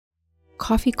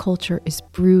Coffee culture is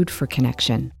brewed for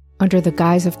connection. Under the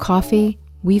guise of coffee,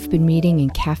 we've been meeting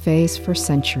in cafes for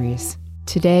centuries.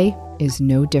 Today is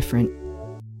no different.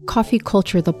 Coffee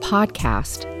Culture, the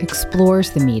podcast, explores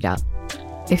the meetup.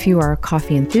 If you are a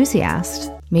coffee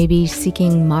enthusiast, maybe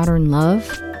seeking modern love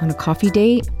on a coffee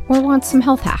date, or want some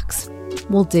health hacks,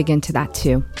 we'll dig into that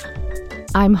too.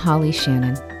 I'm Holly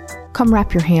Shannon. Come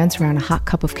wrap your hands around a hot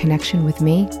cup of connection with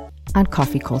me on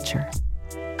Coffee Culture.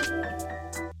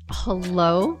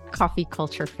 Hello, Coffee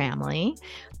Culture family.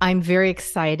 I'm very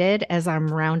excited as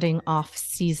I'm rounding off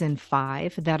season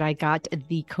 5 that I got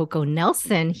the Coco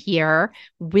Nelson here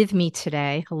with me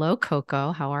today. Hello,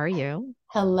 Coco. How are you?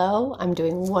 Hello, I'm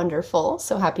doing wonderful.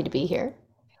 So happy to be here.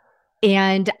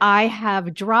 And I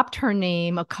have dropped her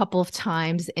name a couple of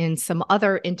times in some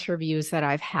other interviews that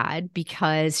I've had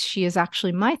because she is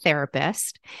actually my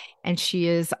therapist and she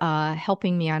is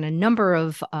helping me on a number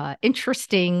of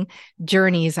interesting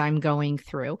journeys I'm going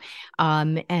through.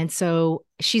 And so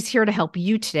she's here to help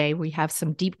you today. We have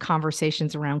some deep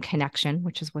conversations around connection,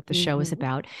 which is what the show is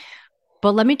about.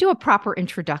 But let me do a proper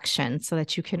introduction so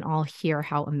that you can all hear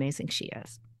how amazing she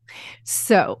is.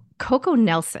 So, Coco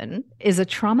Nelson is a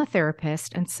trauma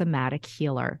therapist and somatic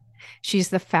healer. She's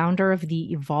the founder of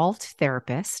the Evolved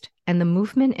Therapist and the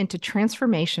movement into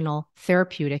transformational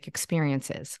therapeutic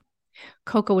experiences.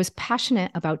 Coco is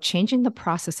passionate about changing the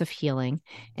process of healing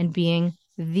and being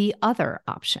the other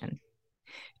option,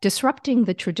 disrupting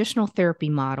the traditional therapy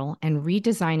model and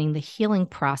redesigning the healing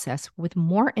process with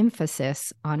more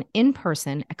emphasis on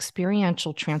in-person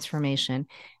experiential transformation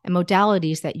and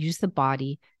modalities that use the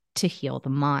body to heal the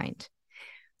mind.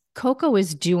 Coco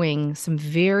is doing some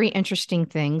very interesting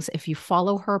things. If you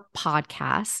follow her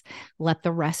podcast, Let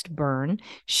the Rest Burn,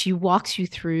 she walks you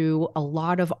through a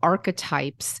lot of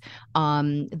archetypes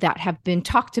that have been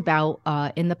talked about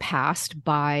in the past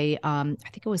by, I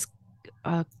think it was,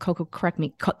 Coco, correct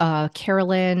me,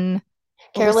 Carolyn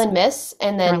Miss,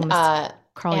 and then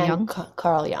Carl Jung.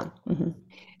 Carl Jung. Mm-hmm.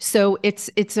 So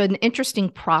it's an interesting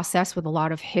process with a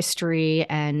lot of history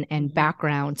and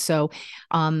background. So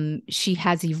she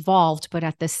has evolved, but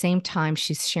at the same time,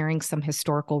 she's sharing some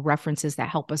historical references that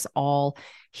help us all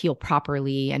heal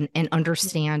properly and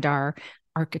understand our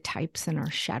archetypes and our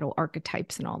shadow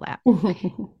archetypes and all that.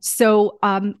 So,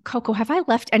 Coco, have I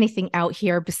left anything out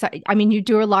here? You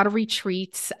do a lot of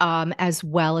retreats as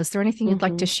well. Is there anything you'd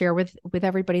like to share with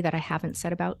everybody that I haven't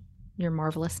said about your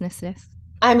marvelousness?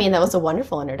 I mean, that was a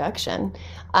wonderful introduction.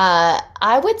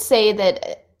 I would say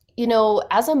that,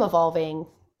 as I'm evolving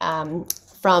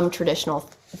from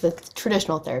the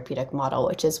traditional therapeutic model,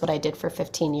 which is what I did for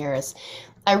 15 years,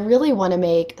 I really want to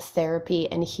make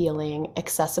therapy and healing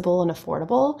accessible and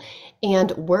affordable and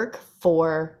work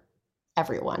for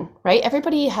everyone, right?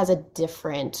 Everybody has a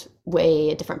different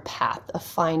way, a different path of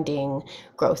finding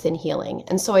growth and healing.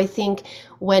 And so I think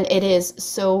when it is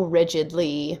so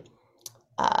rigidly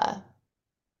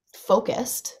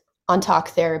focused on talk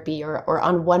therapy or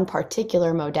on one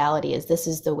particular modality as this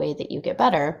is the way that you get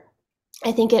better,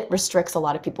 I think it restricts a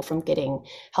lot of people from getting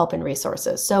help and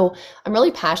resources. So I'm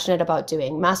really passionate about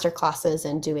doing master classes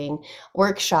and doing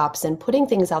workshops and putting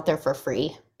things out there for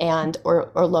free and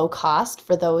or low cost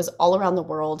for those all around the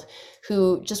world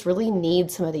who just really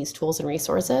need some of these tools and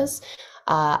resources.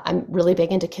 I'm really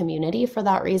big into community for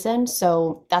that reason.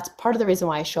 So that's part of the reason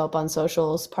why I show up on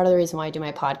socials, part of the reason why I do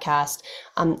my podcast.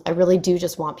 I really do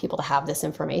just want people to have this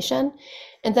information.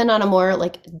 And then on a more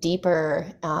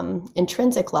deeper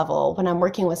intrinsic level, when I'm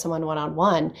working with someone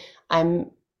one-on-one,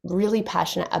 I'm really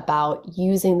passionate about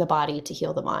using the body to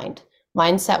heal the mind.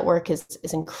 Mindset work is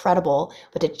incredible,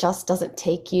 but it just doesn't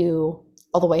take you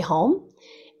all the way home.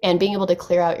 And being able to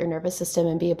clear out your nervous system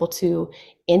and be able to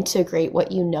integrate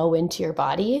what you know into your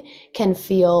body can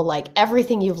feel like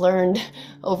everything you've learned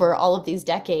over all of these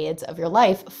decades of your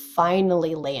life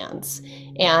finally lands.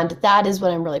 And that is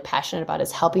what I'm really passionate about,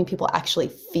 is helping people actually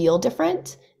feel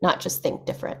different, not just think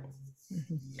different.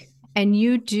 Mm-hmm. And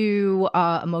you do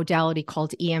a modality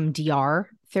called EMDR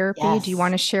therapy. Yes. Do you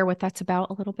want to share what that's about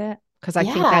a little bit? Because I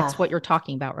think that's what you're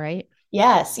talking about, right?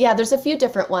 Yes. Yeah. There's a few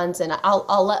different ones, and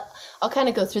I'll kind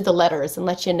of go through the letters and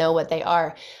let you know what they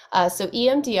are. So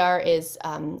EMDR is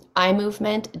eye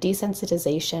movement,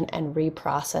 desensitization, and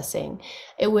reprocessing.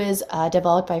 It was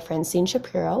developed by Francine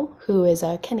Shapiro, who is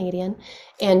a Canadian,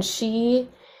 and she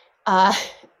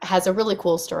has a really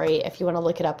cool story. If you want to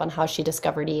look it up on how she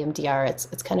discovered EMDR,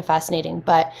 it's kind of fascinating.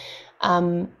 But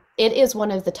it is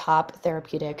one of the top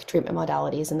therapeutic treatment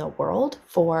modalities in the world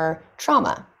for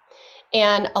trauma.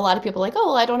 And a lot of people are like, oh,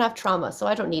 well, I don't have trauma, so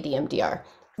I don't need EMDR.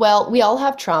 Well, we all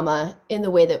have trauma in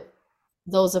the way that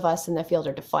those of us in the field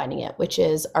are defining it, which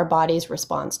is our body's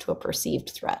response to a perceived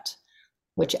threat,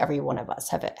 which every one of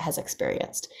us has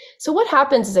experienced. So what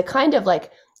happens is it kind of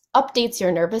like updates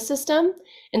your nervous system.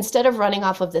 Instead of running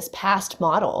off of this past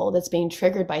model that's being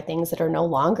triggered by things that are no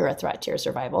longer a threat to your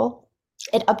survival,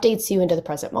 it updates you into the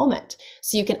present moment.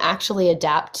 So you can actually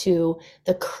adapt to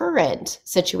the current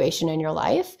situation in your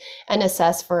life and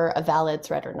assess for a valid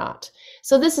threat or not.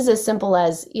 So this is as simple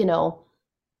as,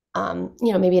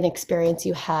 maybe an experience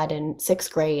you had in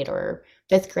sixth grade or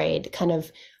fifth grade, kind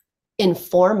of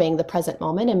informing the present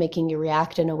moment and making you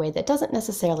react in a way that doesn't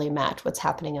necessarily match what's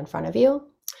happening in front of you.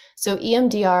 So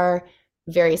EMDR,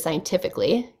 very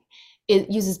scientifically, it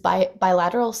uses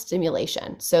bilateral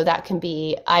stimulation. So that can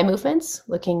be eye movements,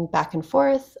 looking back and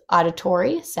forth,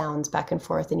 auditory, sounds back and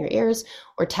forth in your ears,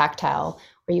 or tactile,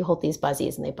 where you hold these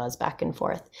buzzies and they buzz back and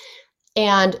forth.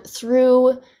 And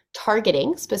through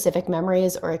targeting specific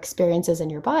memories or experiences in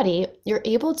your body, you're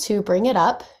able to bring it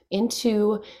up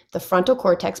into the frontal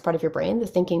cortex part of your brain, the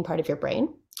thinking part of your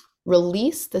brain,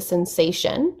 release the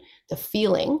sensation, the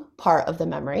feeling part of the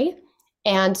memory,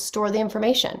 and store the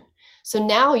information. So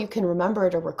now you can remember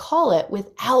it or recall it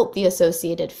without the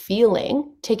associated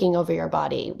feeling taking over your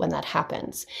body when that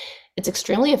happens. It's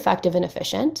extremely effective and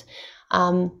efficient.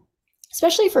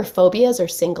 Especially for phobias or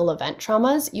single event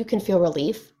traumas, you can feel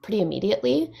relief pretty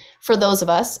immediately. For those of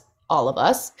us, all of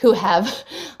us, who have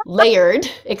layered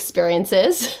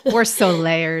experiences. We're so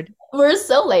layered. We're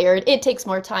so layered. It takes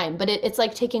more time, but it's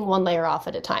like taking one layer off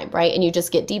at a time, right? And you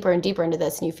just get deeper and deeper into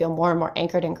this and you feel more and more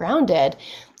anchored and grounded.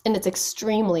 And it's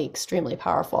extremely, extremely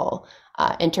powerful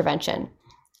intervention.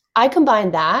 I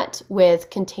combine that with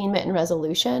containment and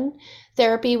resolution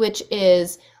therapy, which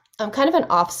is kind of an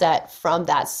offset from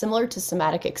that, similar to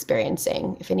somatic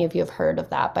experiencing, if any of you have heard of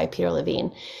that by Peter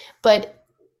Levine. But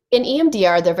in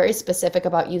EMDR, they're very specific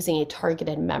about using a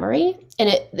targeted memory,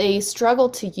 and they struggle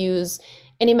to use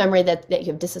any memory that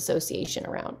you have disassociation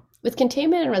around. With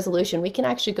containment and resolution, we can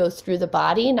actually go through the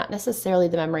body, not necessarily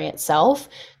the memory itself,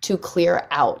 to clear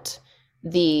out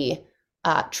the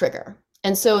trigger.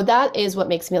 And so that is what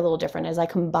makes me a little different, as I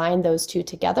combine those two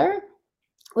together,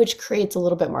 which creates a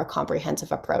little bit more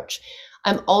comprehensive approach.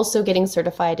 I'm also getting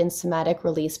certified in somatic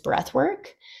release breath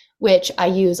work, which I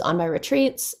use on my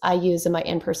retreats, I use in my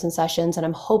in-person sessions, and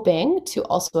I'm hoping to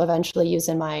also eventually use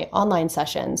in my online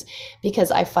sessions, because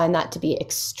I find that to be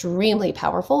extremely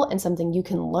powerful and something you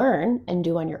can learn and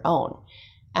do on your own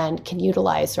and can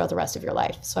utilize throughout the rest of your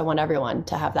life. So I want everyone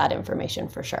to have that information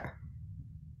for sure.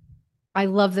 I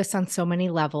love this on so many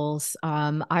levels.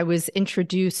 I was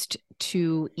introduced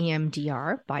to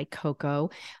EMDR by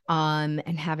Coco,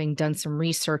 and having done some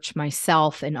research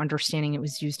myself and understanding it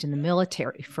was used in the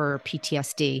military for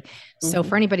PTSD. So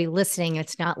for anybody listening,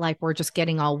 it's not like we're just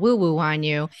getting all woo-woo on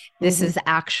you. This is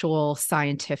actual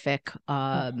scientific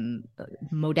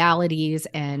modalities,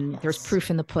 and there's proof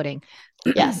in the pudding.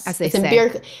 Yes, as they it's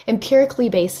say. Empirically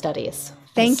based studies.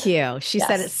 Thank you. She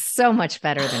said it so much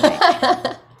better than me.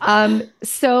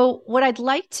 So what I'd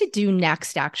like to do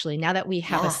next, actually, now that we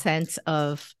have a sense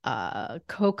of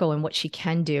Coco and what she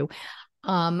can do,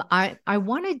 I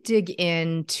want to dig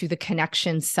into the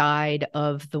connection side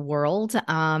of the world,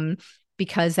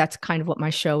 because that's kind of what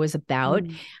my show is about.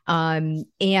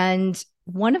 And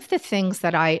one of the things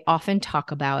that I often talk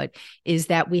about is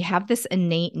that we have this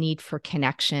innate need for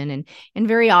connection, and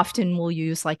very often we'll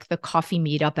use like the coffee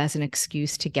meetup as an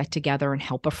excuse to get together and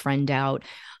help a friend out.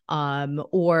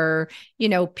 Or,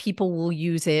 people will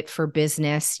use it for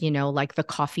business, like the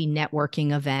coffee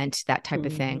networking event, that type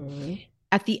of thing.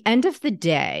 At the end of the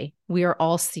day, we are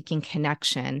all seeking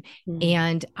connection.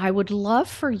 And I would love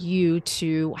for you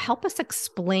to help us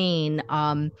explain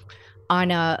on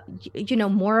a,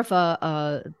 more of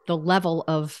the level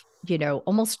of,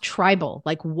 almost tribal,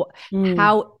 like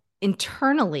how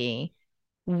internally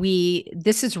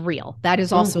this is real. That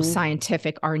is also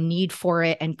scientific, our need for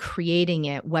it and creating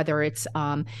it, whether it's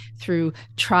through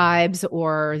tribes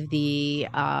or the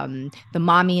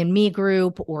mommy and me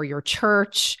group or your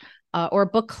church or a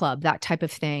book club, that type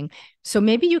of thing. So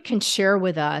maybe you can share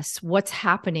with us what's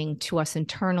happening to us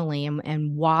internally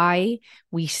and why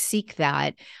we seek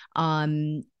that.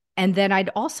 And then I'd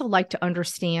also like to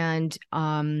understand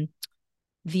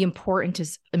the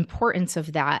importance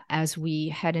of that as we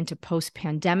head into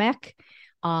post-pandemic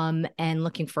and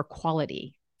looking for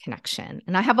quality connection.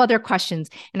 And I have other questions,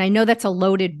 and I know that's a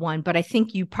loaded one, but I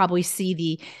think you probably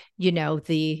see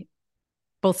the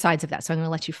both sides of that. So I'm going to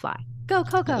let you fly. Go,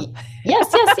 Coco.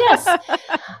 Yes.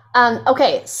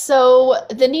 Okay. So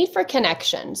the need for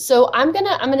connection. So I'm going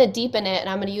to deepen it, and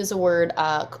I'm going to use the word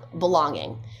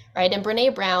belonging, right? And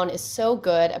Brene Brown is so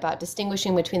good about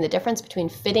distinguishing between the difference between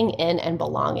fitting in and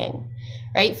belonging,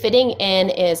 right? Fitting in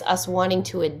is us wanting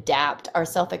to adapt our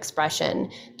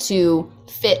self-expression to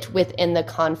fit within the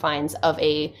confines of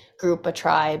a group, a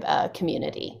tribe, a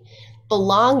community.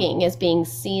 Belonging is being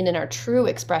seen in our true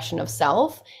expression of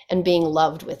self and being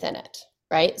loved within it,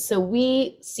 right? So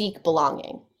we seek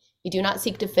belonging. We do not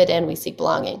seek to fit in, we seek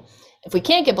belonging. If we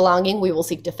can't get belonging, we will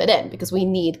seek to fit in because we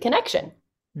need connection,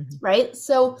 right?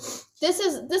 So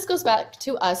this goes back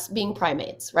to us being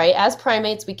primates, right? As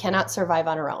primates, we cannot survive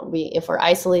on our own. If we're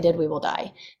isolated, we will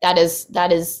die. That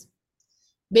is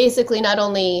basically not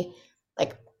only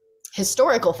like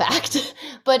historical fact,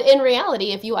 but in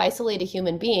reality, if you isolate a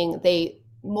human being, they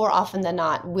more often than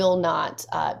not will not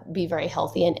be very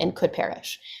healthy and could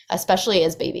perish, especially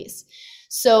as babies.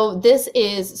 So this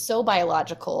is so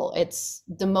biological. It's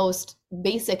the most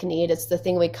basic need. It's the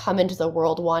thing we come into the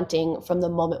world wanting from the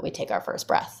moment we take our first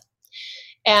breath.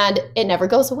 And it never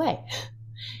goes away.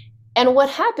 And what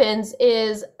happens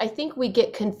is I think we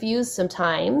get confused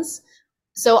sometimes.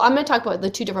 So I'm going to talk about the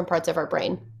two different parts of our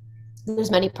brain.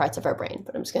 There's many parts of our brain,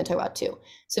 but I'm just going to talk about two.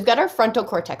 So we've got our frontal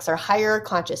cortex, our higher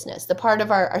consciousness, the part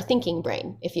of our thinking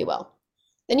brain, if you will.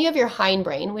 Then you have your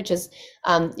hindbrain, which is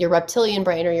your reptilian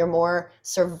brain or your more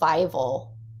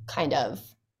survival kind of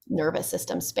nervous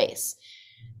system space.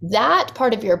 That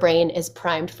part of your brain is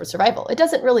primed for survival. It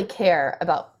doesn't really care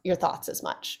about your thoughts as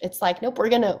much. It's like, nope, we're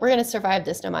gonna survive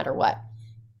this no matter what.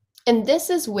 And this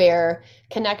is where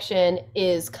connection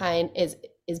is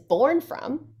born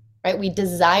from, right? We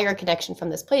desire connection from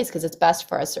this place because it's best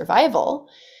for our survival.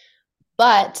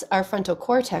 But our frontal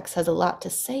cortex has a lot to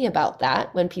say about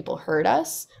that when people hurt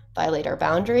us, violate our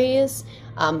boundaries,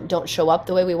 don't show up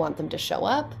the way we want them to show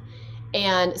up.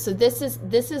 And so this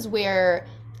is where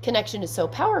connection is so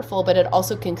powerful, but it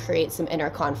also can create some inner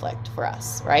conflict for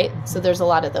us, right? So there's a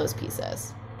lot of those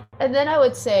pieces. And then I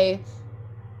would say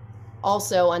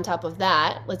also on top of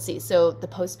that, let's see, so the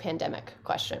post-pandemic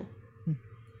question.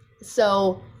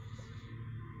 So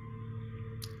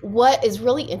what is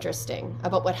really interesting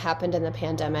about what happened in the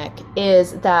pandemic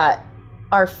is that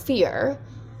our fear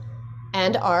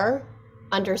and our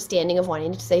understanding of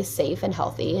wanting to stay safe and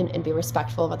healthy and be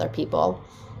respectful of other people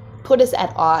put us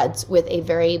at odds with a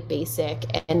very basic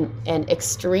and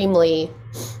extremely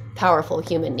powerful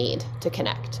human need to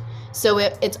connect. So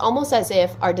it's almost as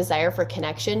if our desire for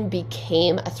connection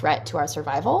became a threat to our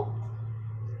survival.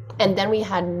 And then we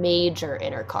had major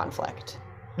inner conflict.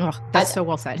 Oh, that's so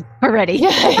well said already.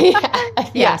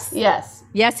 Yes. Yes,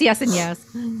 and yes.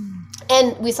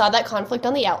 And we saw that conflict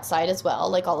on the outside as well,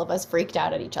 like all of us freaked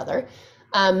out at each other.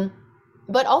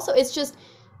 But also it's just,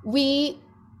 here,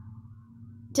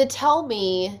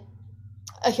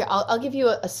 I'll give you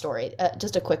a story,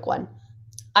 just a quick one.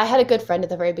 I had a good friend at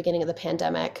the very beginning of the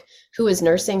pandemic who was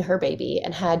nursing her baby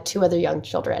and had two other young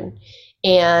children.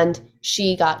 And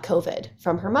she got COVID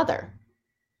from her mother.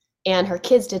 And her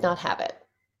kids did not have it.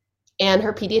 And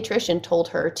her pediatrician told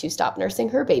her to stop nursing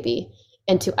her baby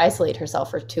and to isolate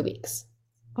herself for 2 weeks.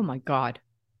 Oh my God.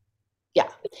 Yeah.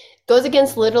 Goes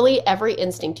against literally every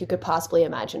instinct you could possibly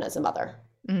imagine as a mother.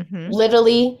 Mm-hmm.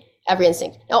 Literally every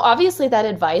instinct. Now, obviously that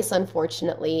advice,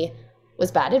 unfortunately,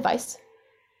 was bad advice.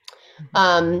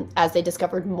 As they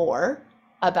discovered more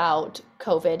about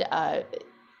COVID,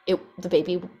 the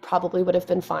baby probably would have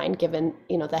been fine given,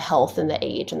 the health and the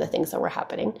age and the things that were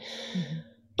happening. Mm-hmm.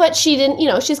 But she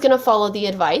didn't, she's going to follow the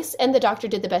advice, and the doctor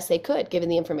did the best they could given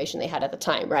the information they had at the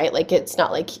time, right? Like, it's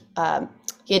not like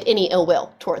he had any ill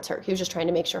will towards her. He was just trying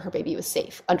to make sure her baby was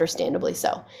safe, understandably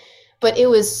so. But it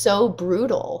was so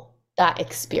brutal, that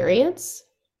experience,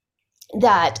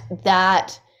 that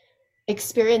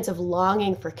experience of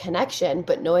longing for connection,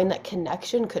 but knowing that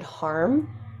connection could harm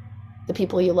the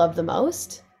people you love the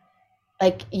most.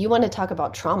 Like, you want to talk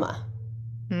about trauma.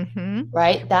 Mm-hmm.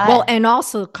 Right. And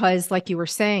also because, like you were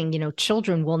saying,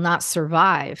 children will not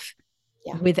survive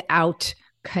without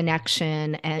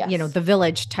connection and, the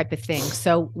village type of thing.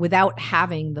 So without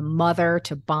having the mother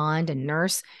to bond and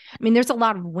nurse, there's a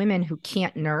lot of women who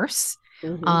can't nurse,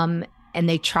 and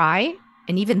they try.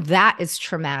 And even that is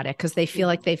traumatic because they feel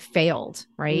like they've failed.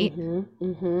 Right. Mm-hmm.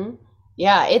 Mm-hmm.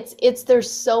 Yeah. There's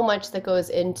so much that goes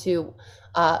into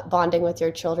bonding with your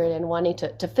children and wanting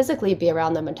to physically be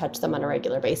around them and touch them on a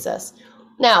regular basis.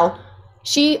 Now,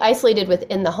 she isolated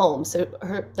within the home, so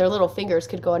their little fingers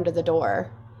could go under the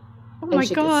door. Oh my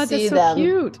God, that's so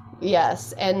cute.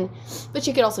 Yes, but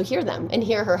she could also hear them and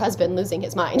hear her husband losing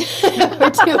his mind for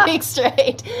 2 weeks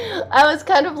straight. I was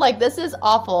kind of like, this is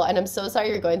awful, and I'm so sorry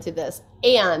you're going through this,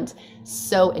 and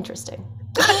so interesting.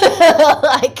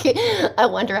 Like, I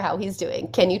wonder how he's doing.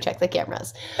 Can you check the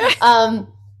cameras?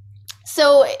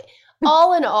 So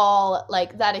all in all,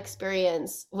 like that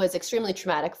experience was extremely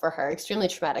traumatic for her, extremely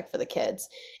traumatic for the kids.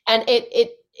 And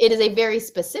it is a very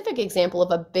specific example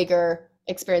of a bigger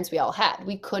experience we all had.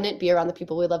 We couldn't be around the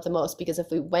people we love the most because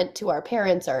if we went to our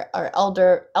parents, our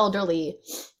elderly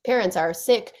parents are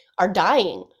sick, are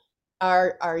dying,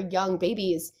 our young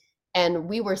babies, and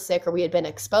we were sick or we had been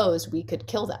exposed, we could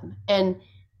kill them. And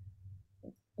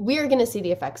we're going to see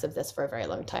the effects of this for a very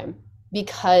long time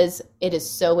because it is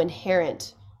so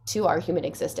inherent to our human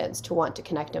existence to want to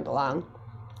connect and belong.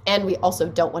 And we also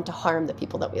don't want to harm the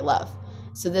people that we love.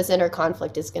 So this inner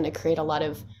conflict is going to create a lot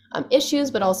of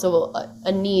issues, but also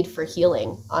a need for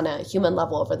healing on a human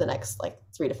level over the next like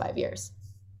 3 to 5 years.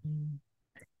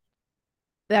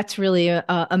 That's really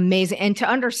amazing. And to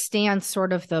understand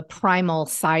sort of the primal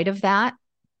side of that,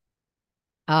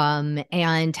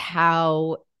 and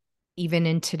how even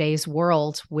in today's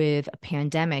world with a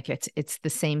pandemic, it's the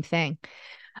same thing.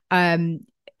 Um,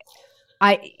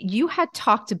 you had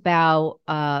talked about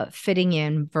fitting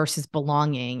in versus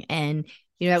belonging, and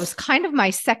that was kind of my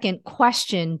second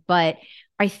question, but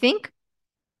I think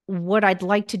what I'd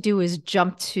like to do is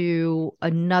jump to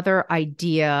another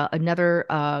idea,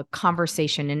 another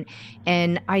conversation,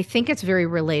 and I think it's very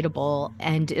relatable,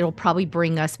 and it'll probably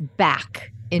bring us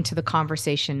back into the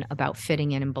conversation about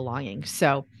fitting in and belonging.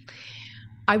 So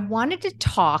I wanted to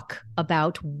talk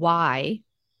about why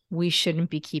we shouldn't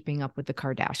be keeping up with the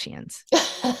Kardashians.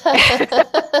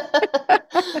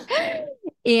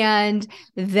 And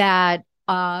that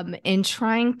in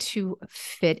trying to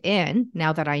fit in,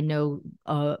 now that I know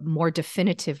more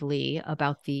definitively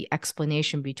about the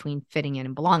explanation between fitting in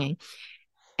and belonging,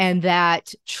 and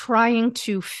that trying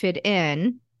to fit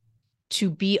in to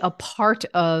be a part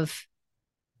of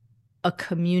a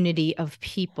community of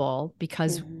people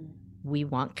because we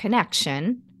want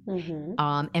connection.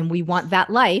 And we want that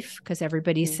life because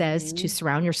everybody says to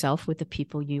surround yourself with the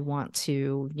people you want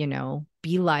to,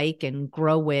 be like and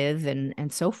grow with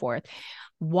and so forth.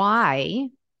 Why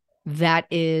that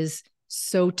is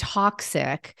so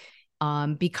toxic,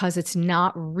 because it's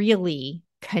not really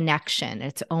connection.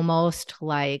 It's almost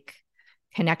like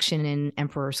connection in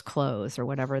Emperor's Clothes or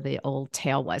whatever the old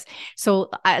tale was. So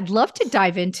I'd love to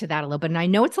dive into that a little bit. And I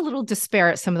know it's a little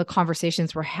disparate, some of the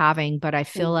conversations we're having, but I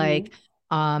feel like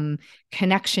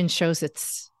connection shows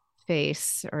its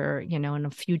face or, in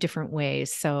a few different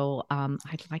ways. So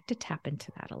I'd like to tap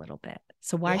into that a little bit.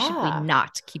 So why should we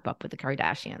not keep up with the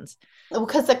Kardashians?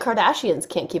 Because the Kardashians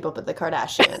can't keep up with the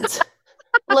Kardashians.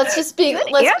 Let's just be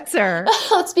answer.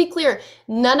 Let's be clear.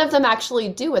 None of them actually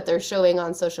do what they're showing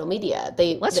on social media.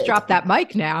 Let's drop that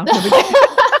mic now.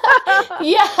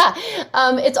 Yeah,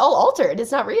 it's all altered.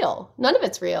 It's not real. None of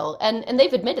it's real, and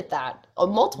they've admitted that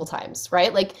multiple times,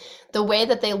 right? Like the way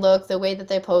that they look, the way that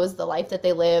they pose, the life that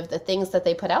they live, the things that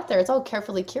they put out there. It's all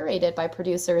carefully curated by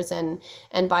producers and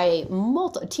by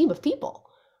a team of people,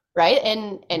 right?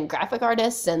 And graphic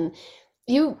artists, and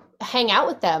you hang out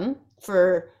with them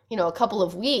for a couple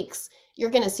of weeks, you're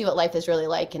going to see what life is really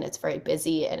like, and it's very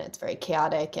busy and it's very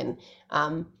chaotic, and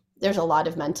there's a lot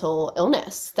of mental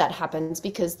illness that happens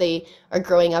because they are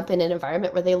growing up in an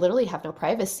environment where they literally have no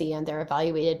privacy and they're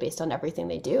evaluated based on everything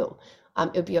they do.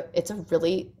 It's a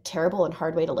really terrible and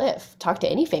hard way to live. Talk to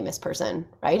any famous person,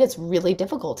 right? It's really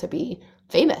difficult to be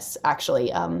famous,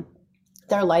 actually.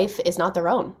 Their life is not their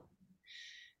own.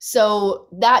 So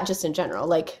that just in general,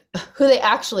 like who they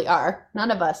actually are, none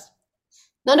of us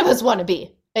want to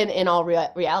be in all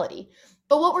reality.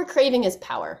 But what we're craving is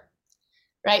power,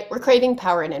 right? We're craving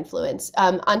power and influence.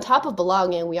 On top of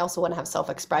belonging, we also want to have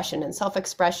self-expression, and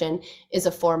self-expression is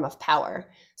a form of power.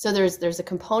 So there's a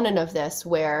component of this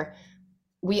where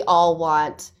we all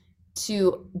want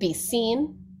to be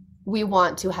seen. We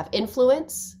want to have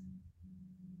influence.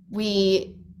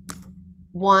 We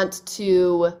want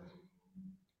to,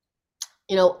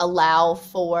 allow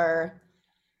for,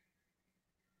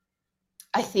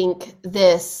 I think,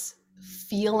 this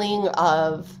feeling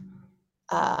of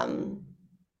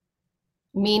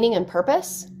meaning and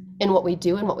purpose in what we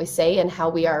do and what we say and how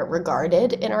we are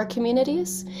regarded in our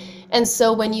communities. And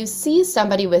so when you see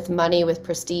somebody with money, with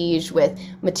prestige, with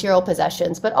material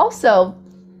possessions, but also,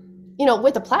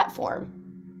 with a platform,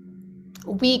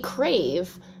 we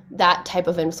crave that type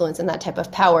of influence and that type of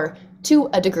power to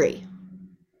a degree.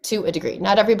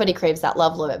 Not everybody craves that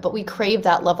level of it, but we crave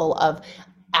that level of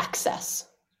access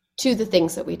to the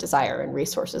things that we desire and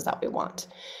resources that we want.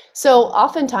 So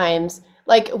oftentimes,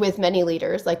 like with many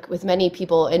leaders, like with many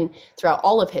people throughout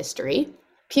all of history,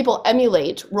 people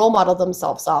emulate, role model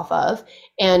themselves off of,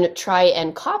 and try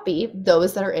and copy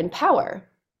those that are in power,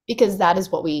 because that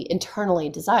is what we internally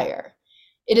desire.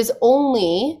 It is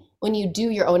only when you do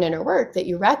your own inner work that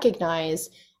you recognize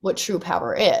what true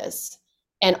power is.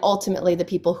 And ultimately, the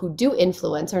people who do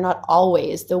influence are not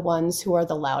always the ones who are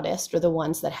the loudest or the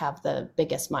ones that have the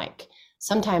biggest mic.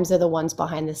 Sometimes they're the ones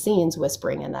behind the scenes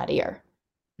whispering in that ear.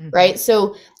 Mm-hmm. Right?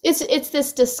 So it's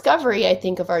this discovery, I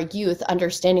think, of our youth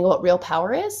understanding what real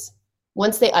power is.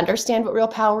 Once they understand what real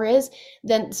power is,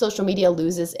 then social media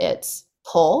loses its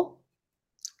pull.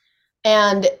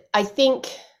 And I think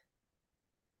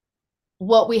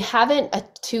what we haven't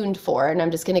attuned for, and I'm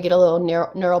just going to get a little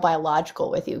neurobiological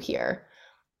with you here,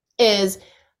 is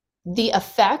the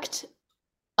effect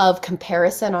of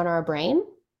comparison on our brain.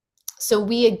 So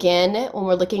we, again, when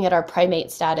we're looking at our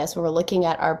primate status, when we're looking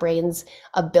at our brain's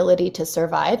ability to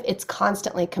survive, it's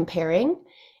constantly comparing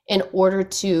in order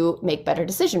to make better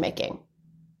decision making.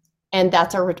 And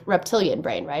that's our reptilian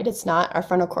brain, right? It's not our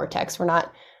frontal cortex. We're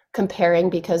not comparing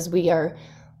because we are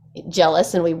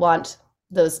jealous and we want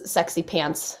those sexy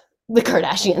pants the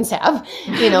Kardashians have,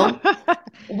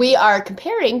 we are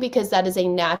comparing because that is a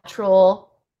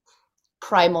natural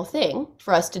primal thing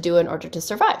for us to do in order to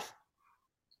survive.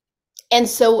 And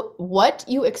so what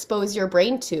you expose your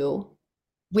brain to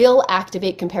will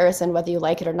activate comparison, whether you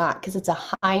like it or not, because it's a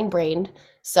hindbrain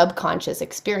subconscious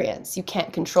experience. You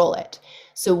can't control it.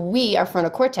 So our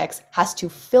frontal cortex has to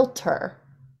filter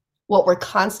what we're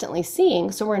constantly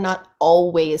seeing so we're not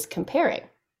always comparing.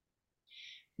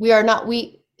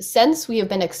 Since we have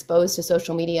been exposed to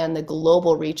social media and the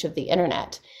global reach of the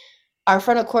internet, our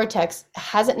frontal cortex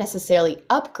hasn't necessarily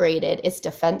upgraded its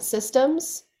defense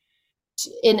systems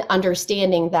in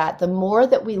understanding that the more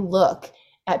that we look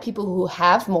at people who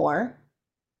have more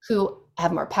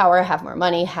power, have more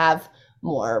money, have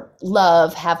more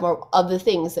love, have more of the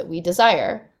things that we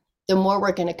desire, the more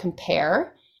we're going to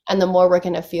compare and the more we're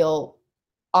going to feel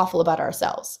awful about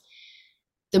ourselves.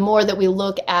 The more that we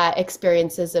look at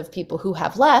experiences of people who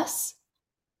have less,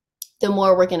 the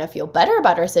more we're going to feel better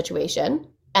about our situation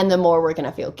and the more we're going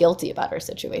to feel guilty about our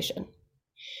situation.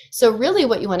 So really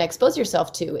what you want to expose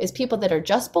yourself to is people that are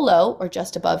just below or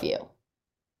just above you.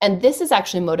 And this is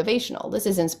actually motivational. This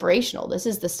is inspirational. This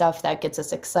is the stuff that gets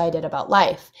us excited about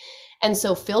life. And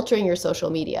so filtering your social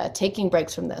media, taking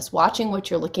breaks from this, watching what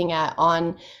you're looking at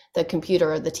on the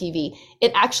computer or the TV,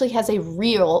 it actually has a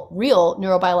real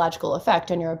neurobiological effect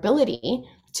on your ability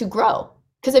to grow.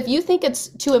 Because if you think it's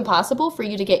too impossible for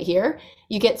you to get here,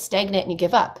 you get stagnant and you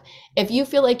give up. If you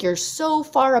feel like you're so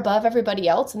far above everybody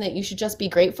else and that you should just be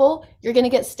grateful, you're going to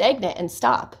get stagnant and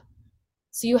stop.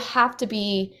 So you have to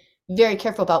be very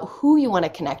careful about who you want to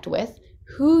connect with,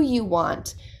 who you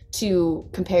want to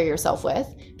compare yourself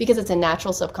with, because it's a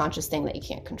natural subconscious thing that you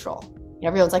can't control. And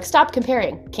everyone's like, stop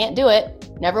comparing. Can't do it.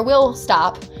 Never will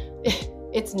stop.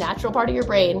 It's a natural part of your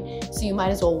brain, so you might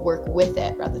as well work with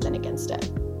it rather than against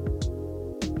it.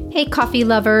 Hey, coffee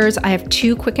lovers, I have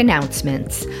 2 quick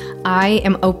announcements. I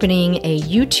am opening a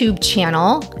YouTube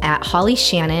channel at Holly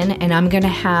Shannon, and I'm going to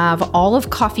have all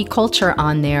of coffee culture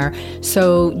on there.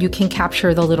 So you can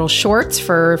capture the little shorts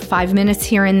for 5 minutes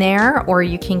here and there, or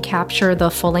you can capture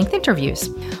the full-length interviews.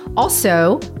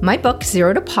 Also, my book,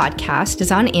 Zero to Podcast,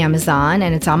 is on Amazon,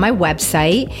 and it's on my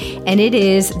website. And it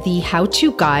is the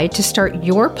how-to guide to start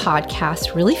your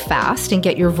podcast really fast and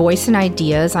get your voice and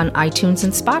ideas on iTunes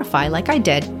and Spotify like I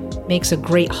did. Makes a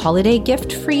great holiday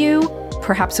gift for you,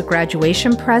 perhaps a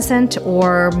graduation present,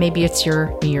 or maybe it's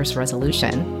your New Year's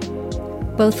resolution.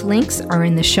 Both links are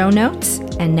in the show notes.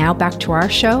 And now back to our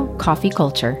show, Coffee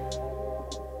Culture.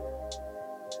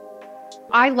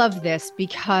 I love this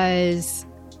because,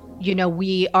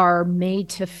 we are made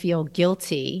to feel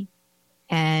guilty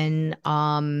and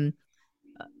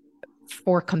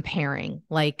for comparing,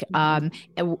 like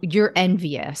you're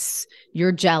envious,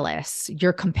 you're jealous,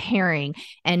 you're comparing,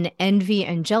 and envy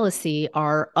and jealousy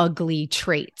are ugly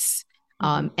traits.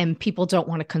 And people don't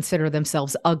want to consider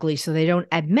themselves ugly, so they don't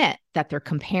admit that they're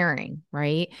comparing,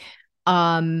 right?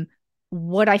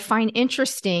 What I find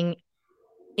interesting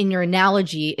in your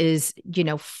analogy is,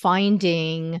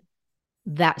 finding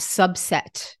that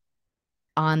subset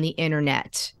on the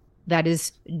internet that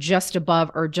is just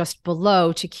above or just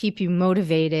below to keep you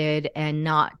motivated and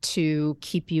not to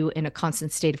keep you in a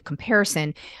constant state of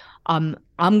comparison. I'm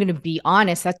going to be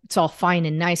honest, that's all fine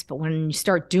and nice, but when you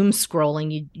start doom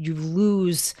scrolling, you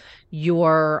lose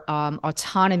your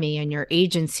autonomy and your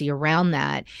agency around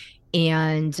that.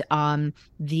 And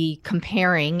the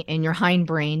comparing in your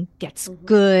hindbrain gets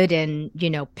good and,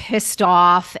 pissed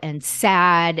off and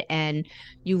sad, and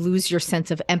you lose your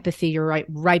sense of empathy. You're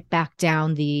right back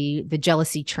down the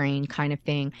jealousy train kind of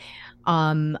thing.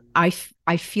 I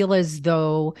feel as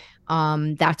though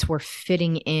that's where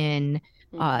fitting in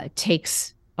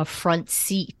takes a front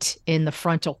seat in the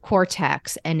frontal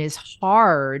cortex and is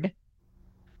hard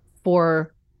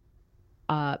for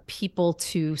people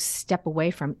to step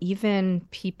away from, even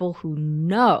people who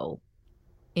know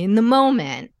in the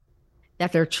moment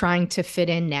that they're trying to fit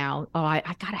in now. Oh, I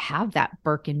got to have that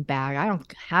Birkin bag. I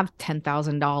don't have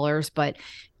 $10,000, but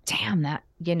damn, that,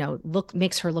 look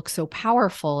makes her look so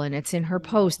powerful and it's in her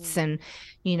posts. Mhm.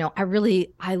 And,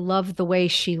 I love the way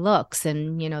she looks.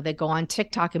 And, they go on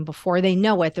TikTok and before they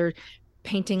know it, they're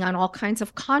painting on all kinds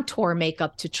of contour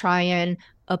makeup to try and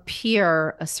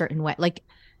appear a certain way. Like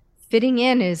fitting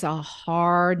in is a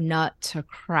hard nut to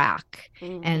crack.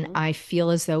 And Mhm. I feel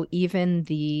as though even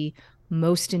the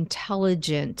most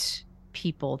intelligent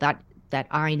people that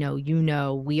I know,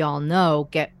 we all know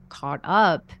get caught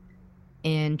up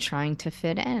in trying to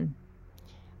fit in.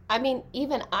 I mean,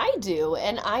 even I do,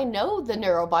 and I know the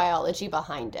neurobiology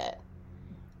behind it.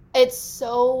 It's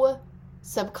so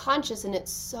subconscious and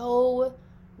it's so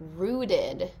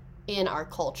rooted in our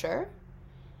culture,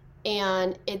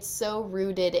 and it's so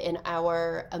rooted in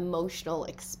our emotional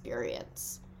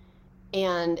experience.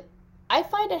 And I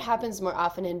find it happens more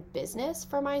often in business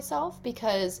for myself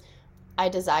because I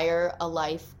desire a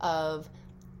life of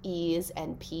ease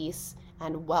and peace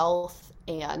and wealth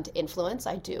and influence.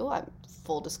 I do. I'm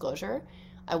full disclosure.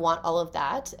 I want all of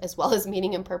that as well as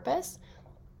meaning and purpose.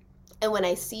 And when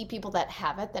I see people that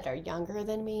have it that are younger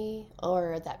than me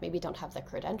or that maybe don't have the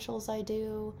credentials I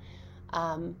do,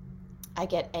 um, I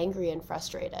get angry and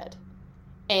frustrated.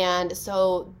 And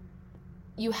so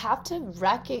you have to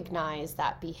recognize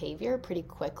that behavior pretty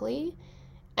quickly.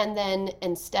 And then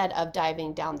instead of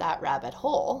diving down that rabbit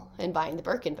hole and buying the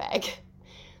Birkin bag,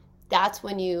 that's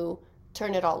when you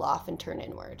turn it all off and turn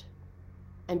inward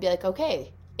and be like,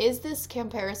 okay, is this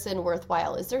comparison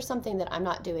worthwhile? Is there something that I'm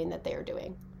not doing that they're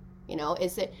doing?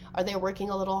 Are they working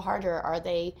a little harder? Are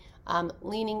they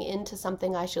leaning into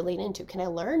something I should lean into? Can I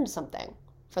learn something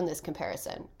from this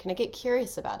comparison? Can I get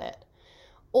curious about it?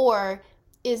 Or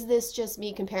is this just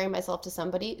me comparing myself to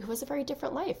somebody who has a very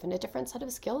different life and a different set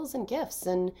of skills and gifts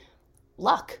and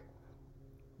luck?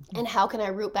 And how can I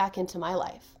root back into my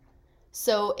life?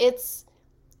 So it's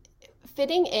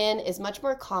fitting in is much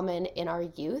more common in our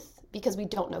youth because we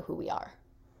don't know who we are.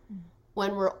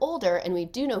 When we're older and we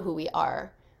do know who we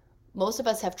are, most of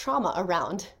us have trauma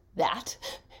around that.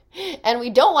 And we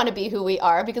don't want to be who we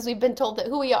are because we've been told that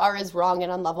who we are is wrong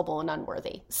and unlovable and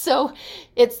unworthy. So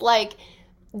it's like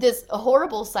this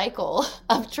horrible cycle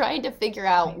of trying to figure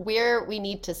out Right. where we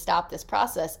need to stop this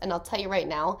process. And I'll tell you right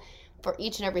now, for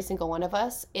each and every single one of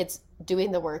us, it's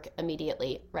doing the work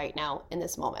immediately right now in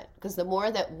this moment. Because the more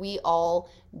that we all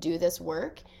do this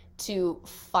work to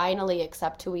finally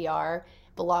accept who we are,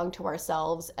 belong to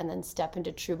ourselves, and then step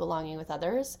into true belonging with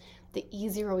others, the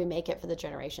easier we make it for the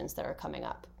generations that are coming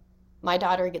up. My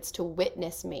daughter gets to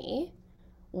witness me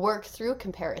work through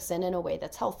comparison in a way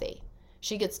that's healthy.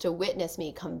 She gets to witness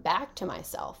me come back to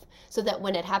myself so that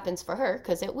when it happens for her,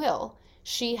 because it will,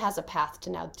 she has a path to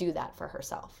now do that for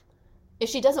herself. If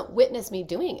she doesn't witness me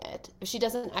doing it, if she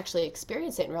doesn't actually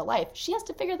experience it in real life, she has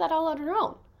to figure that all out on her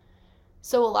own.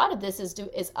 So a lot of this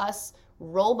is us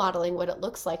role modeling what it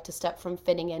looks like to step from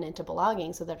fitting in into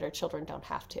belonging so that our children don't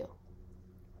have to.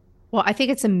 Well, I think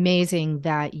it's amazing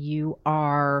that you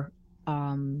are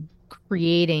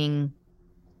creating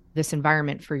this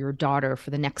environment for your daughter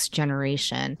for the next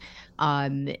generation.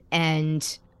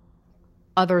 And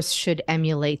others should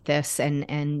emulate this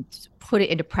and put it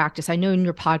into practice. I know in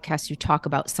your podcast you talk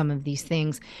about some of these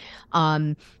things.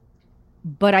 Um,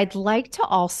 but I'd like to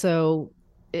also,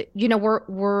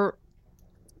 we're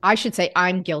I should say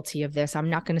I'm guilty of this. I'm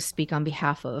not going to speak on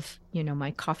behalf of,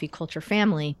 my coffee culture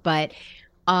family, but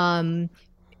um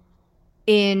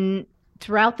in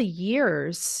throughout the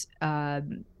years,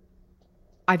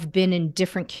 I've been in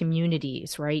different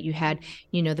communities, right? You had,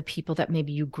 the people that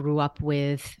maybe you grew up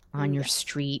with on your Yes.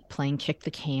 street playing kick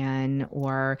the can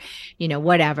or,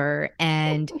 whatever.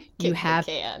 And you Kick the have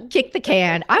can. kick the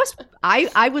can.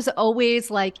 I was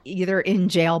always like either in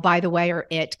jail, by the way, or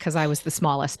it because I was the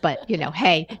smallest, but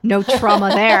hey, no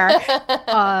trauma there.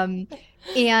 Um,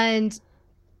 and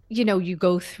you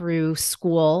go through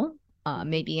school,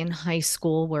 maybe in high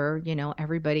school where,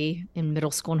 everybody in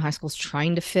middle school and high school is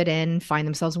trying to fit in, find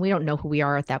themselves, and we don't know who we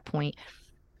are at that point.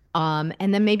 And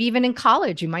then maybe even in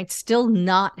college, you might still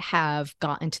not have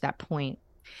gotten to that point.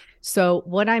 So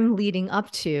what I'm leading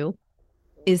up to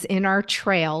is in our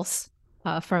trails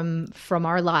from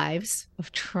our lives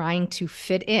of trying to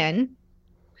fit in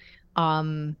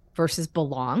versus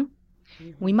belong.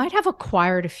 We Mhm. might have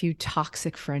acquired a few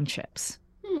toxic friendships.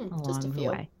 Just a along the few.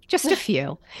 way. Just a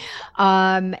few.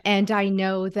 And I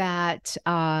know that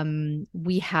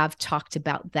we have talked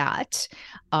about that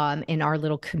in our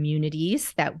little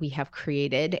communities that we have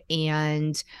created.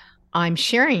 And I'm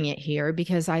sharing it here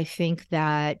because I think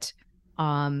that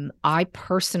I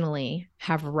personally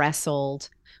have wrestled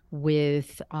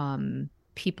with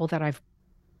people that I've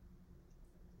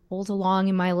pulled along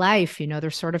in my life. They're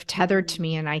sort of tethered to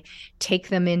me, Mm. and I take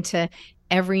them into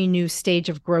every new stage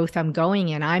of growth I'm going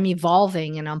in. I'm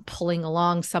evolving and I'm pulling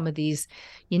along some of these,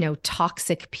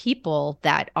 toxic people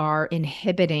that are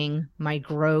inhibiting my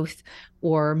growth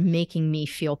or making me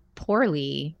feel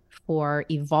poorly for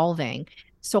evolving.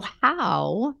 So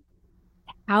how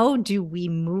do we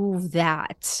move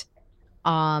that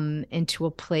into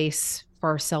a place for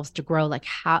ourselves to grow? Like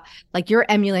how, like you're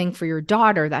emulating for your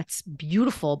daughter, that's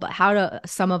beautiful, but how do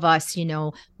some of us,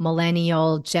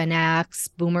 millennial, Gen X,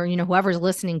 boomer, whoever's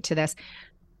listening to this,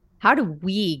 how do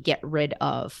we get rid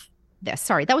of this?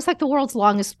 Sorry, that was like the world's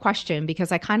longest question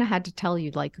because I kind of had to tell you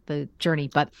like the journey,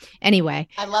 but anyway.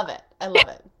 I love it. I love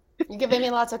it. You're giving me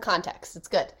lots of context. It's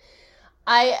good.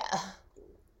 I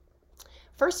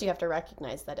First you have to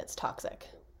recognize that it's toxic.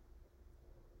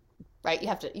 Right? You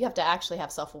have to actually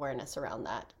have self-awareness around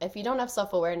that. If you don't have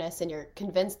self-awareness and you're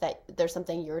convinced that there's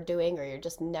something you're doing or you're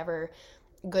just never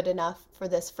good enough for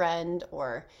this friend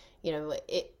or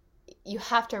it you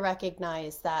have to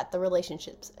recognize that the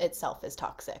relationship itself is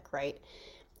toxic, right?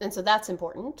 And so that's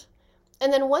important.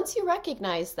 And then once you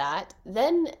recognize that,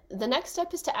 then the next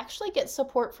step is to actually get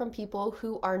support from people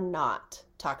who are not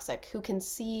toxic, who can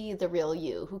see the real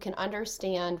you, who can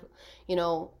understand,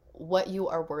 what you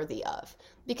are worthy of.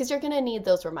 Because you're going to need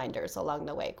those reminders along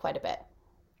the way quite a bit.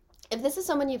 If this is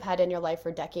someone you've had in your life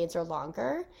for decades or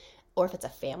longer, or if it's a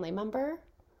family member,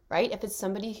 right? If it's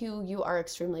somebody who you are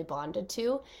extremely bonded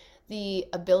to, the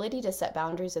ability to set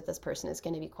boundaries with this person is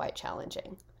going to be quite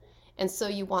challenging. And so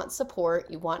you want support,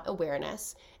 you want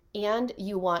awareness, and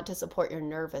you want to support your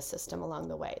nervous system along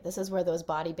the way. This is where those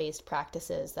body-based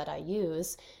practices that I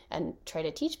use and try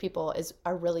to teach people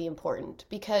are really important,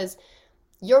 because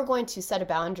you're going to set a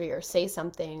boundary or say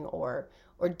something or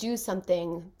do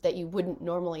something that you wouldn't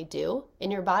normally do,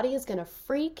 and your body is going to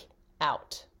freak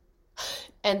out.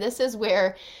 And this is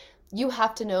where you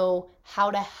have to know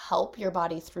how to help your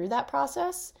body through that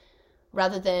process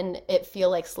rather than it feel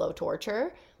like slow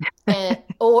torture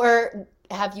or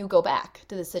have you go back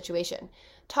to the situation.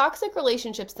 Toxic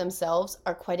relationships themselves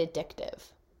are quite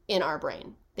addictive in our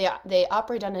brain. They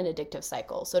operate on an addictive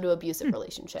cycle. So do abusive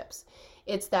relationships.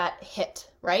 It's that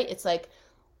hit, right? It's like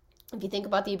if you think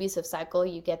about the abusive cycle,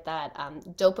 you get that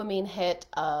dopamine hit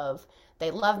of they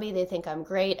love me, they think I'm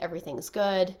great, everything's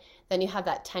good. Then you have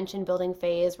that tension building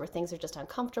phase where things are just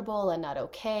uncomfortable and not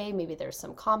okay. Maybe there's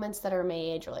some comments that are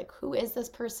made. You're like, who is this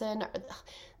person?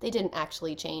 They didn't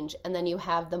actually change. And then you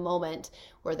have the moment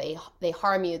where they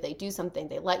harm you, they do something,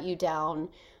 they let you down.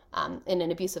 In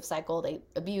an abusive cycle, they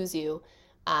abuse you.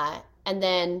 And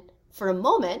then for a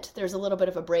moment, there's a little bit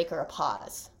of a break or a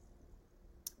pause,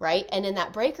 right? And in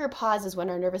that break or pause is when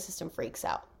our nervous system freaks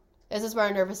out. This is where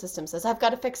our nervous system says, I've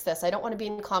got to fix this. I don't want to be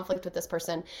in conflict with this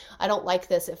person. I don't like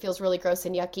this. It feels really gross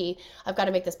and yucky. I've got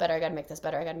to make this better. I got to make this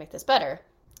better. I got to make this better.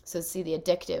 So see the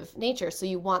addictive nature. So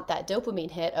you want that dopamine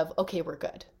hit of, okay, we're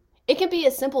good. It can be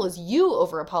as simple as you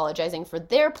over apologizing for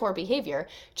their poor behavior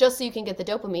just so you can get the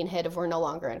dopamine hit of we're no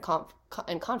longer in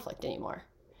conflict anymore.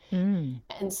 Mm.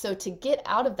 And so to get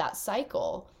out of that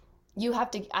cycle,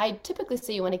 I typically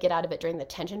say you want to get out of it during the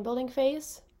tension building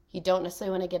phase. You don't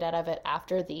necessarily want to get out of it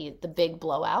after the big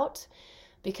blowout,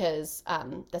 because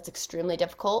that's extremely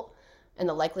difficult. And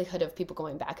the likelihood of people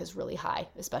going back is really high,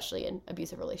 especially in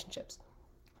abusive relationships.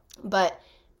 But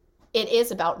it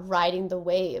is about riding the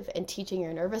wave and teaching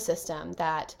your nervous system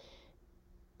that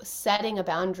setting a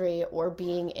boundary or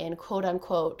being in quote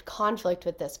unquote conflict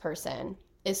with this person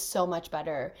is so much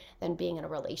better than being in a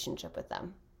relationship with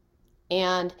them.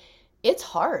 And it's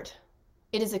hard.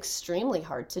 It is extremely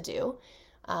hard to do.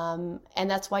 And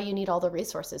that's why you need all the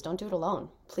resources. Don't do it alone.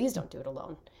 Please don't do it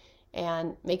alone.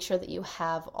 And make sure that you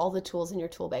have all the tools in your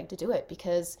tool bag to do it,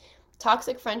 because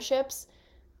toxic friendships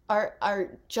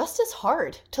are just as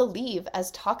hard to leave as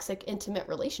toxic intimate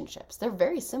relationships. They're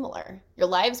very similar. Your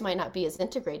lives might not be as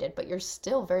integrated, but you're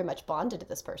still very much bonded to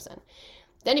this person.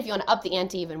 Then if you want to up the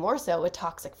ante even more so, a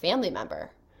toxic family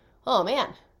member, oh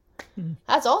man,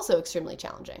 that's also extremely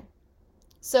challenging.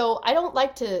 So I don't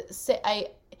like to say,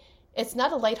 it's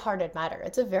not a lighthearted matter.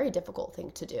 It's a very difficult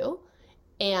thing to do.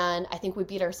 And I think we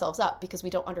beat ourselves up because we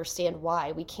don't understand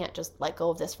why we can't just let go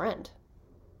of this friend.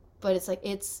 But it's like,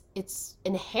 it's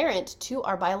inherent to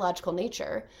our biological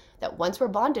nature that once we're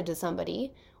bonded to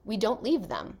somebody, we don't leave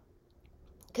them.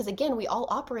 Because again, we all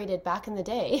operated back in the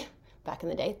day,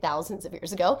 thousands of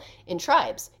years ago, in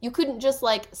tribes. You couldn't just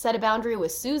like set a boundary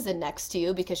with Susan next to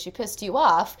you because she pissed you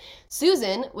off.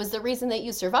 Susan was the reason that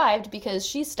you survived because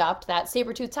she stopped that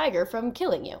saber-toothed tiger from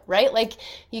killing you, right? Like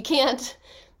you can't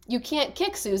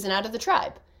kick Susan out of the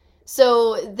tribe.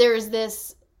 So there's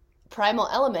this primal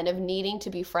element of needing to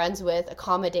be friends with,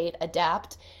 accommodate,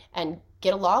 adapt, and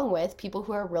get along with people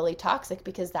who are really toxic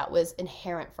because that was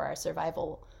inherent for our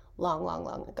survival long, long,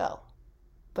 long ago.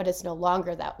 But it's no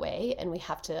longer that way, and we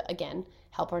have to, again,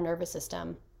 help our nervous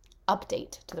system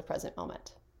update to the present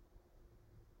moment.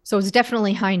 So it's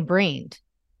definitely hindbrained.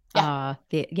 Yeah,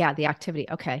 The activity.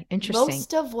 Okay, interesting.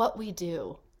 most of what we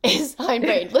do is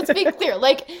hindbrain. Let's be clear.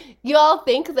 Like, you all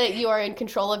think that you are in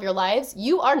control of your lives.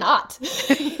 You are not.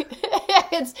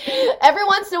 It's every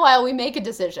once in a while we make a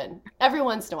decision. Every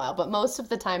once in a while, but most of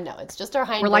the time, no. It's just our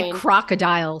We're like hindbrain.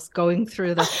 crocodiles going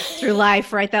through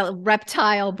life, right? That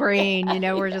reptile brain,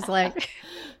 we're just Yeah. like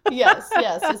Yes,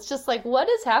 yes. It's just like, what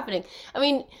is happening? I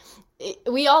mean,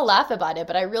 we all laugh about it,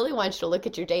 but I really want you to look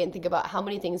at your day and think about how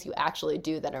many things you actually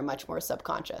do that are much more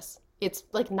subconscious. It's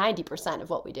like 90% of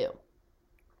what we do.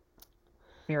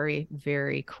 very,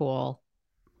 very cool.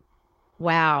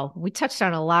 Wow. We touched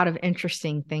on a lot of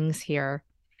interesting things here.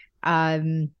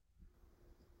 Um,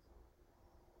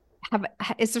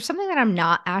 is there something that I'm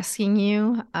not asking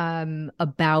you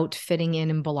about fitting in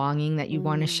and belonging that you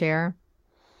want to Mm. share?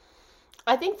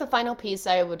 I think the final piece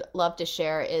I would love to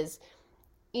share is,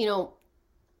 you know,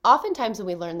 oftentimes when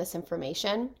we learn this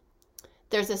information,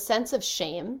 there's a sense of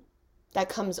shame that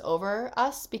comes over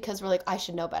us because we're like, I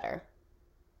should know better.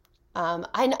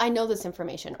 I know this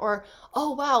information. Or,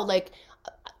 oh, wow, like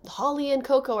Holly and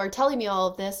Coco are telling me all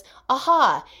of this.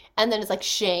 Aha. And then it's like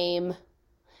shame,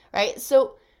 right?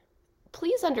 So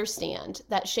please understand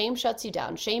that shame shuts you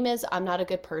down. Shame is, I'm not a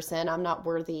good person. I'm not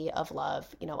worthy of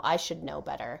love. I should know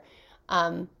better.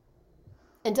 Um,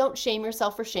 and don't shame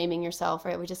yourself for shaming yourself,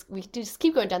 right? We just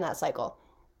keep going down that cycle.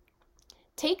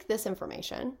 Take this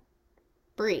information,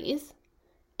 breathe,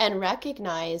 and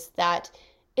recognize that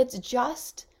it's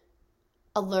just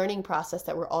a learning process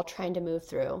that we're all trying to move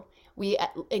through. We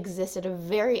exist at a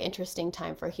very interesting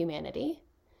time for humanity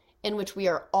in which we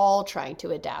are all trying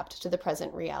to adapt to the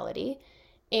present reality.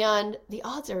 And the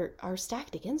odds are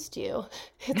stacked against you.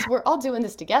 We're all doing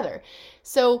this together.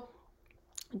 So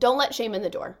don't let shame in the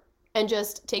door, and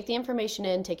just take the information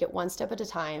in, take it one step at a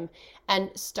time, and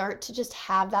start to just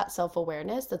have that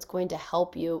self-awareness that's going to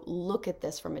help you look at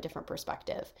this from a different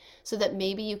perspective so that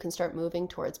maybe you can start moving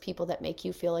towards people that make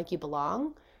you feel like you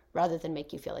belong rather than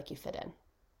make you feel like you fit in.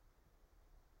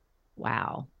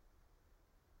 Wow.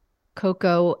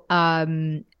 Coco,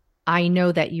 I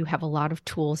know that you have a lot of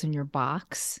tools in your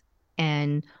box,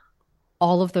 and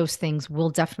all of those things will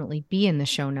definitely be in the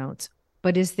show notes.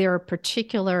 But is there a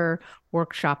particular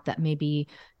workshop that maybe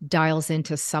dials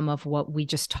into some of what we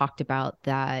just talked about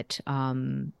that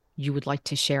you would like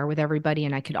to share with everybody?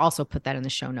 And I could also put that in the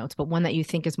show notes, but one that you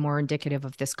think is more indicative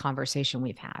of this conversation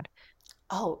we've had.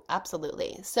 Oh,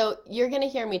 absolutely. So you're going to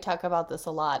hear me talk about this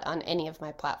a lot on any of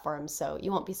my platforms, so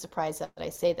you won't be surprised that I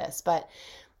say this, but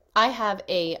I have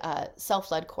a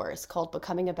self-led course called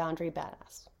Becoming a Boundary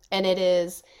Badass. And it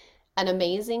is an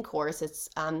amazing course. It's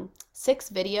 6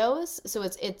 videos. So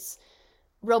it's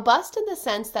robust in the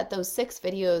sense that those 6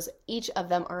 videos, each of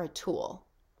them are a tool,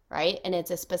 right? And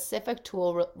it's a specific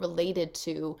tool related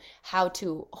to how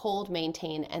to hold,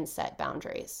 maintain, and set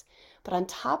boundaries. But on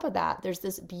top of that, there's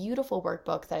this beautiful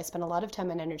workbook that I spent a lot of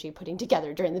time and energy putting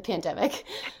together during the pandemic.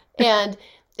 And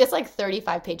it's like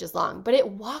 35 pages long, but it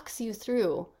walks you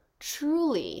through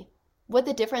truly what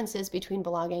the difference is between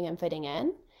belonging and fitting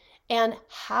in, and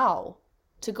how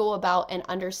to go about and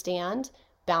understand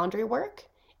boundary work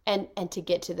and to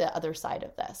get to the other side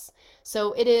of this.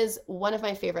 So it is one of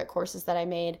my favorite courses that I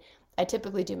made. I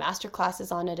typically do master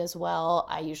classes on it as well.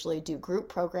 I usually do group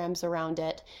programs around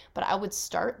it, but I would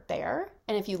start there.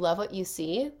 And if you love what you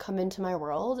see, come into my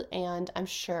world, and I'm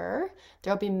sure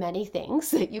there'll be many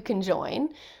things that you can join.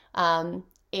 And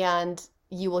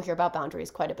you will hear about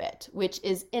boundaries quite a bit, which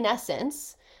is, in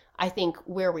essence, I think,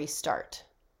 where we start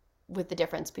with the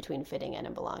difference between fitting in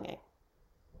and belonging.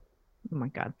 Oh my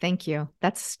God. Thank you.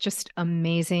 That's just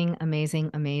amazing,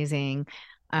 amazing, amazing.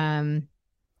 Um,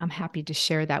 I'm happy to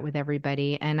share that with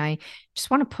everybody. And I just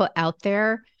want to put out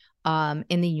there in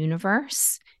the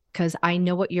universe, because I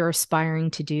know what you're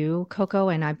aspiring to do, Coco,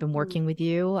 and I've been Mm. working with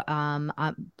you.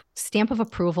 Stamp of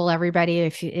approval, everybody.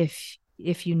 If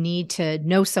if you need to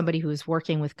know somebody who is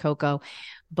working with Coco.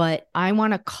 But I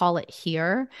want to call it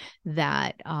here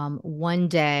that one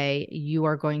day you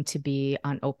are going to be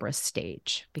on Oprah's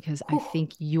stage, because I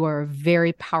think you are a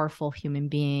very powerful human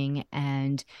being,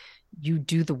 and you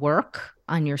do the work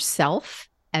on yourself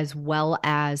as well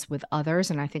as with others.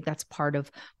 And I think that's part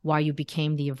of why you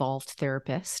became the evolved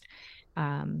therapist.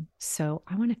 So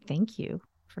I want to thank you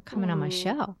for coming on my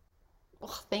show.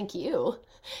 Well, thank you.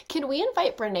 Can we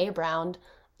invite Brene Brown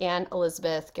and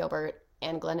Elizabeth Gilbert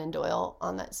and Glennon Doyle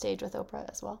on that stage with Oprah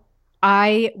as well?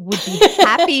 I would be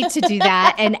happy to do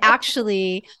that. And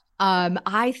actually,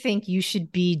 I think you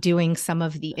should be doing some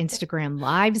of the Instagram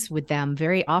lives with them.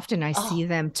 Very often I see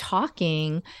them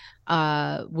talking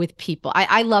with people.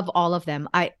 I love all of them.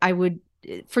 I would,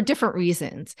 for different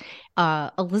reasons.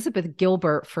 Elizabeth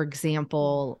Gilbert, for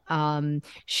example,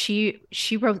 she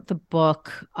wrote the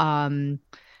book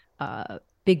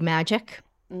Big Magic.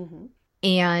 Mm-hmm.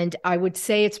 And I would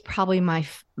say it's probably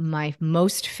my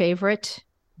most favorite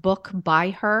book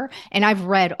by her. And I've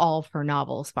read all of her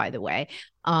novels, by the way.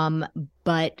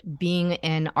 But being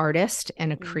an artist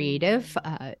and a creative,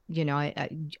 I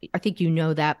think you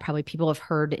know that probably people have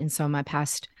heard in some of my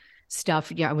past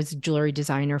stuff. Yeah, I was a jewelry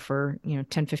designer for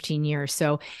 10, 15 years.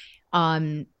 So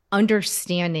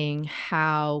understanding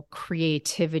how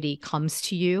creativity comes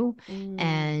to you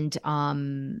and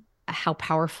how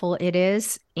powerful it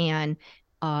is, and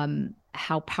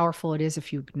how powerful it is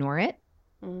if you ignore it,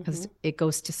 because it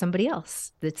goes to somebody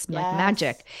else. That's like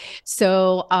magic.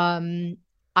 So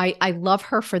I love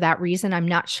her for that reason. I'm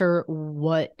not sure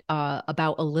what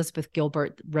about Elizabeth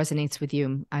Gilbert resonates with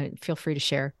you. Feel free to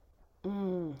share.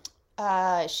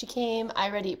 She came, I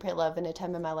Read, Eat, Pray, Love in a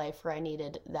time in my life where I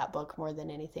needed that book more than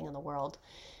anything in the world.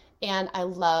 And I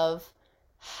love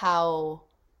how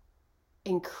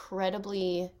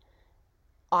incredibly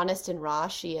honest and raw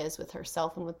she is with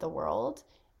herself and with the world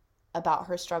about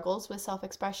her struggles with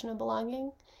self-expression and belonging,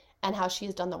 and how she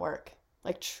has done the work.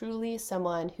 Like, truly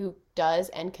someone who does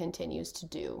and continues to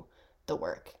do the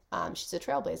work. She's a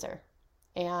trailblazer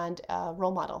and a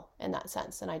role model in that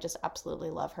sense. And I just absolutely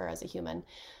love her as a human.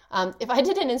 If I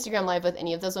did an Instagram live with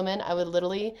any of those women, I would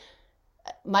literally,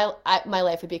 my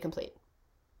life would be complete.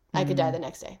 I could die the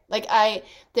next day. Like,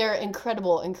 they're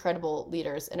incredible, incredible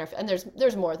leaders, and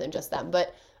there's more than just them.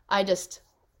 But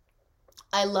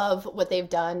I love what they've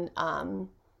done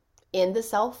in the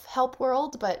self-help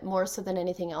world, but more so than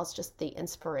anything else, just the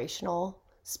inspirational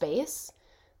space.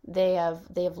 They have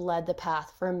led the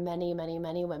path for many, many,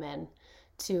 many women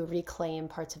to reclaim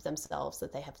parts of themselves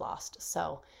that they have lost.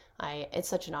 So it's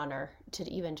such an honor to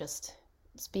even just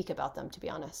speak about them, to be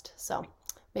honest. So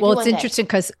maybe well, it's interesting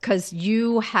because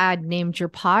you had named your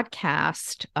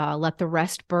podcast Let the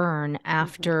Rest Burn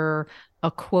after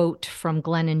a quote from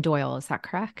Glennon Doyle. Is that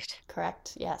correct?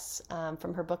 Correct. Yes.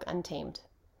 From her book Untamed.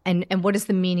 And what is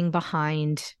the meaning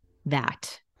behight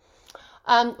that?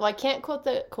 Well, I can't quote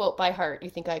the quote by heart. You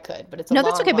think I could, but it's a no,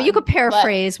 long that's okay. one. But you could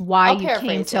paraphrase why you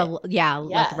came to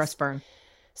Let the Rest Burn.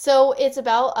 So it's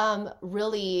about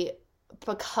really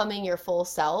becoming your full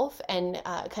self and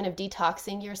kind of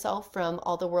detoxing yourself from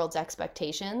all the world's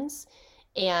expectations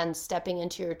and stepping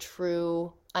into your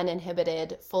true,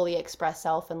 uninhibited, fully expressed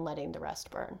self and letting the rest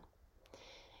burn.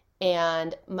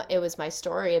 And it was my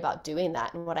story about doing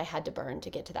that and what I had to burn to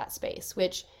get to that space,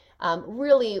 which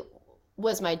really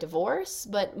was my divorce,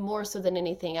 but more so than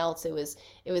anything else, it was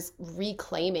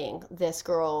reclaiming this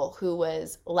girl who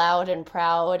was loud and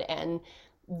proud and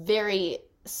very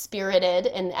spirited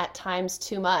and at times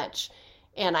too much.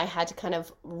 And I had to kind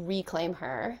of reclaim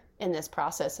her in this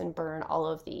process and burn all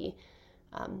of the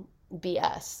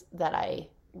BS that I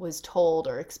was told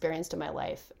or experienced in my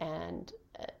life, and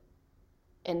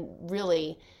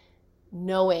really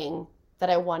knowing that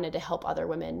I wanted to help other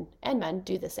women and men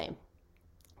do the same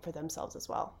for themselves as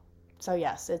well. So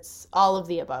yes, it's all of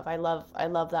the above. I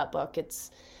love that book. It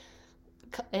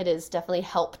has definitely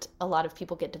helped a lot of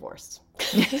people get divorced.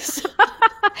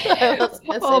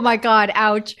 Oh my God,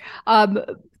 ouch.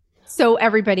 So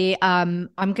everybody, I'm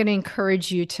going to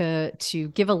encourage you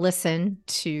to give a listen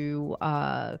to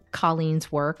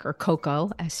Colleen's work, or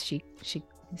Coco, as she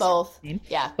both.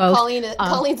 Yeah. Both.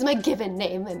 Colleen's my given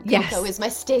name, and Coco is my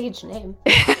stage name.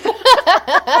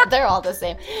 They're all the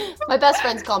same. My best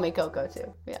friends call me Coco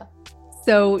too. Yeah.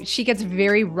 So she gets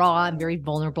very raw and very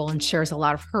vulnerable and shares a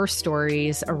lot of her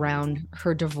stories around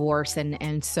her divorce.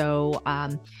 And so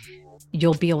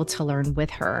you'll be able to learn with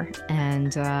her.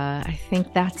 And I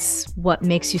think that's what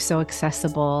makes you so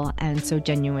accessible and so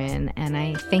genuine. And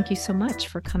I thank you so much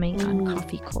for coming on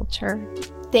Coffee Culture.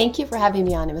 Thank you for having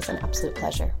me on. It was an absolute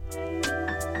pleasure.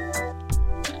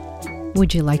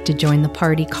 Would you like to join the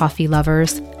party, coffee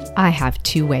lovers? I have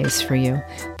two ways for you.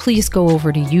 Please go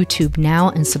over to YouTube now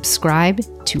and subscribe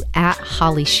to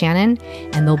 @HollyShannon,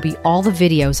 and there'll be all the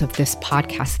videos of this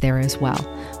podcast there as well.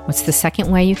 What's the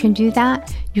second way you can do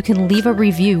that? You can leave a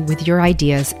review with your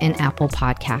ideas in Apple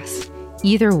Podcasts.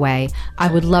 Either way, I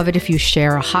would love it if you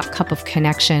share a hot cup of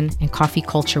connection and coffee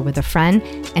culture with a friend.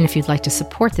 And if you'd like to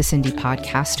support this indie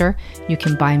podcaster, you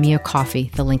can buy me a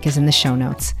coffee. The link is in the show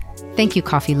notes. Thank you,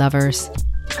 coffee lovers.